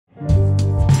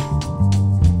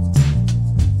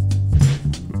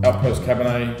Outpost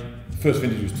Cabernet. First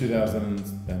vintage was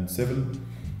 2007.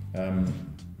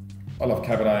 I love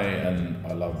Cabernet and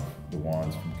I love the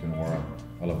wines from Kenora.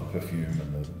 I love the perfume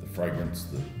and the fragrance,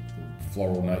 the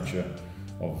floral nature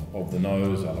of the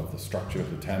nose. I love the structure of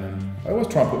the tannin. I always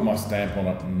try and put my stamp on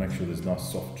it and make sure there's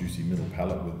nice, soft, juicy middle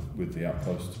palate with the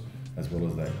Outpost, as well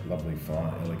as that lovely,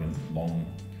 fine, elegant, long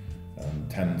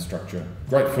tannin structure.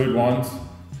 Great food wines,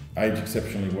 age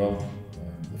exceptionally well.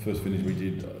 The first vintage we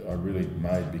did, I really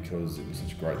made because it was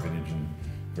such a great vintage and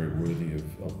very worthy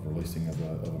of releasing of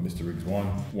a Mr. Riggs wine.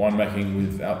 Winemaking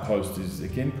with Outpost is,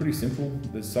 again, pretty simple.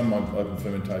 There's some open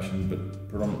fermentation, but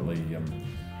predominantly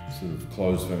sort of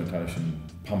closed fermentation,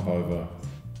 pump over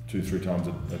 2-3 times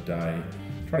a day.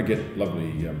 Trying to get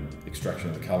lovely extraction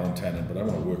of the colour and tannin, but I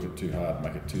don't want to work it too hard,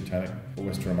 make it too tannic.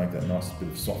 Always trying to make that nice bit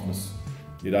of softness.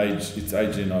 It's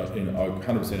aged in oak,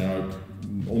 100% in oak,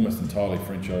 almost entirely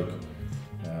French oak.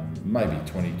 Maybe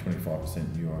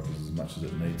 20-25% new oak is as much as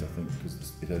it needs, I think,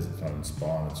 because it has its own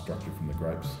spine and structure from the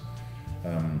grapes.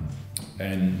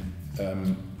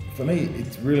 For me,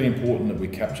 it's really important that we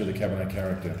capture the Cabernet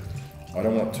character. I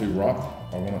don't want it too ripe.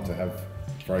 I want it to have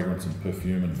fragrance and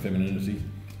perfume and femininity,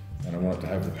 and I want it to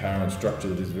have the power and structure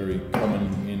that is very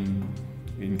common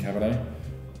in Cabernet,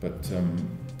 but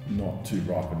not too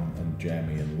ripe and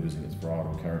jammy and losing its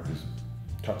varietal characters.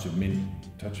 Touch of mint,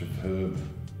 touch of herb.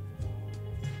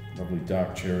 Lovely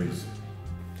dark cherries,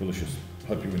 delicious.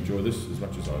 Hope you enjoy this as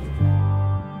much as I do.